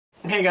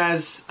Hey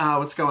guys,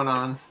 what's going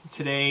on?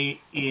 Today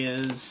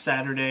is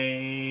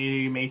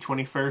Saturday, May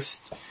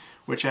 21st,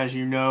 which, as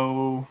you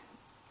know,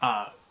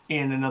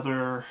 in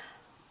another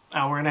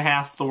hour and a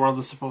half, the world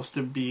is supposed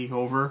to be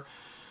over.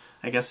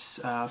 I guess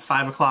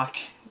 5 o'clock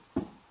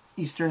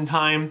Eastern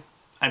Time,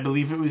 I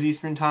believe it was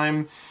Eastern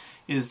Time,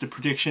 is the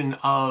prediction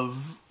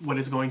of what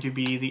is going to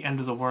be the end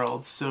of the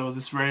world. So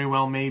this very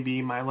well may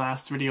be my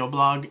last video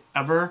blog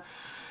ever.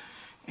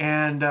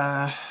 And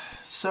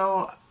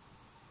so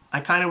I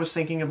kind of was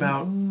thinking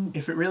about,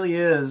 if it really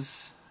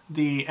is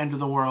the end of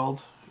the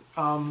world,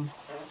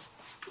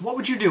 what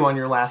would you do on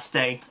your last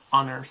day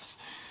on Earth?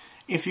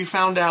 If you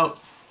found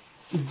out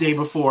the day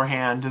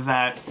beforehand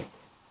that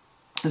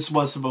this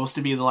was supposed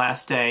to be the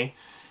last day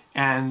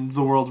and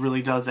the world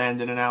really does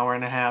end in an hour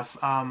and a half,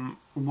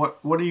 what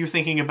are you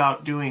thinking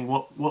about doing?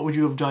 What would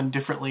you have done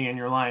differently in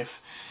your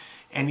life?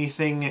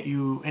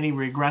 Any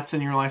regrets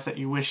in your life that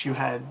you wish you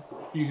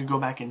could go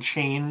back and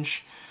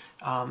change?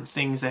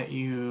 Things that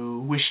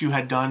you wish you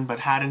had done but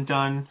hadn't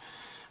done.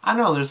 I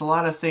don't know, there's a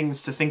lot of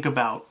things to think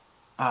about.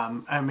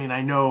 I mean,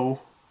 I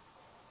know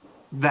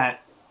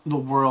that the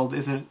world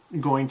isn't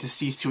going to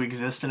cease to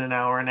exist in an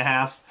hour and a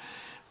half,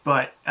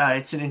 but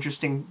it's an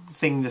interesting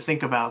thing to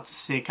think about, to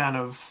say,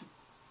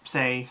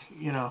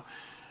 you know,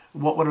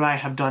 what would I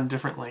have done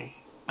differently?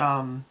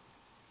 Yeah,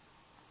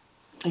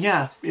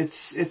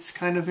 it's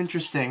kind of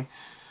interesting.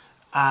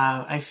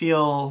 I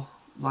feel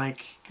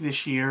like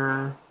this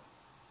year,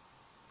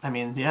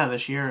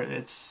 this year,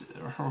 it's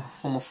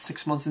almost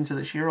 6 months into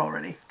this year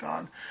already.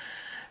 God.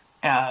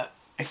 I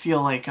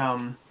feel like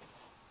a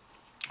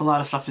lot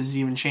of stuff has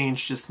even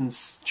changed just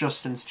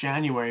since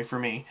January for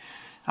me.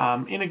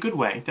 In a good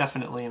way,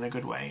 definitely in a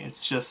good way.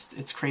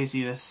 It's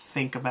crazy to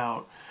think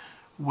about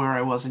where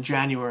I was in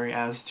January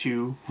as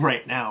to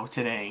right now,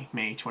 today,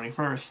 May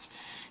 21st.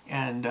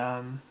 And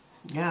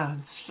yeah,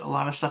 a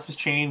lot of stuff has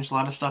changed. A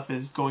lot of stuff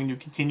is going to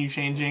continue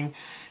changing. It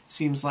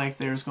seems like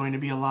there's going to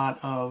be a lot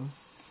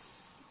of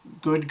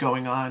good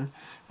going on.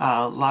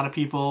 A lot of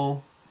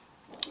people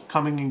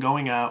coming and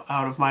going out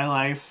of my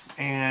life,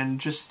 and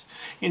just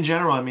in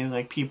general, I mean,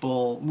 like,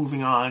 people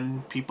moving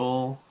on,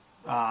 people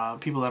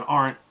that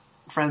aren't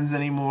friends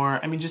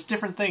anymore. I mean, just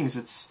different things.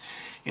 It's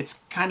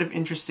kind of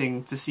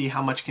interesting to see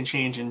how much can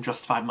change in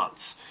just 5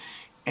 months.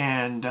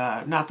 And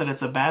not that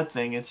it's a bad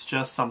thing, it's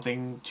just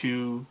something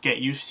to get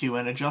used to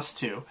and adjust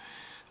to.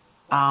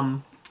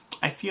 I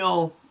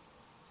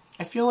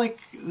feel like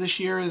this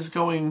year is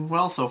going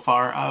well so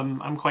far.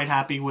 I'm quite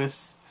happy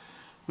with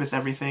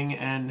everything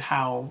and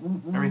how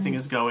everything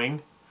is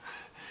going.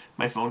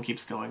 My phone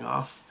keeps going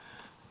off.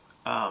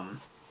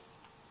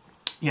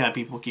 Yeah,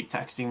 people keep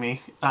texting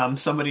me.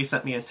 Somebody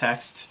sent me a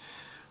text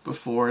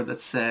before that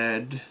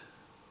said,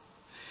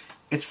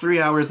 "It's 3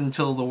 hours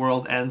until the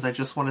world ends. I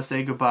just want to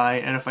say goodbye,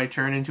 and if I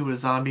turn into a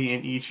zombie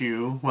and eat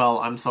you, well,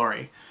 I'm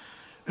sorry."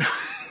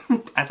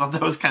 I thought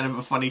that was kind of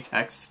a funny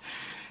text.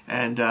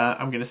 And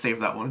I'm going to save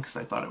that one because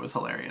I thought it was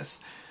hilarious.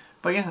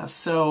 But yeah,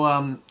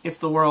 so if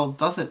the world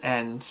doesn't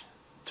end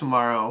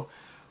tomorrow,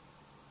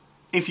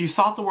 if you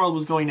thought the world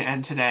was going to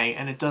end today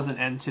and it doesn't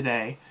end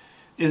today,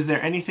 is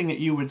there anything that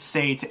you would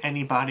say to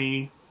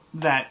anybody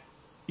that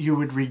you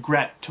would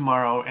regret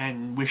tomorrow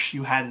and wish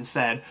you hadn't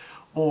said?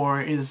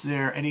 Or is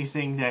there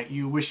anything that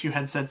you wish you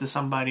had said to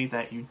somebody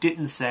that you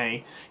didn't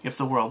say if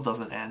the world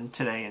doesn't end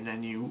today, and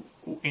then you,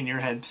 in your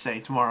head,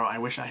 say, tomorrow, I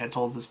wish I had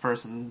told this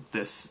person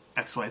this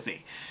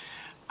XYZ?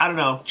 I don't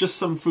know, just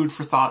some food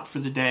for thought for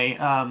the day.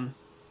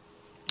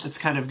 It's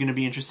kind of going to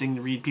be interesting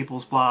to read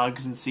people's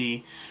blogs and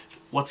see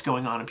what's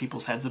going on in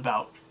people's heads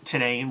about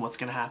today and what's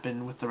going to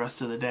happen with the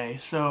rest of the day.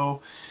 So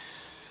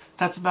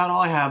that's about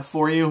all I have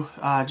for you.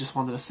 Just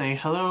wanted to say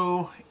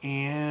hello,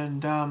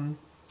 and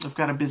I've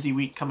got a busy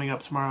week coming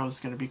up tomorrow. It's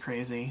going to be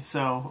crazy,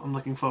 so I'm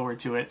looking forward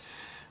to it.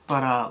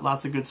 But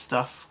lots of good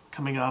stuff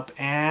coming up,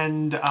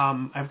 and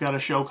I've got a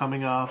show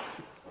coming up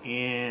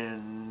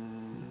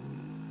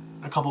in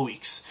a couple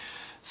weeks.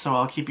 So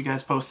I'll keep you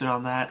guys posted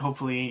on that.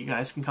 Hopefully you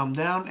guys can come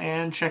down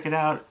and check it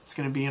out. It's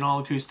going to be an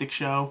all-acoustic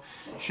show.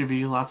 Should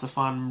be lots of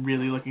fun. I'm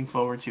really looking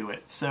forward to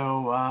it.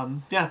 So,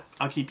 yeah,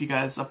 I'll keep you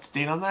guys up to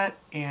date on that,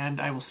 and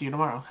I will see you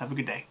tomorrow. Have a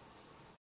good day.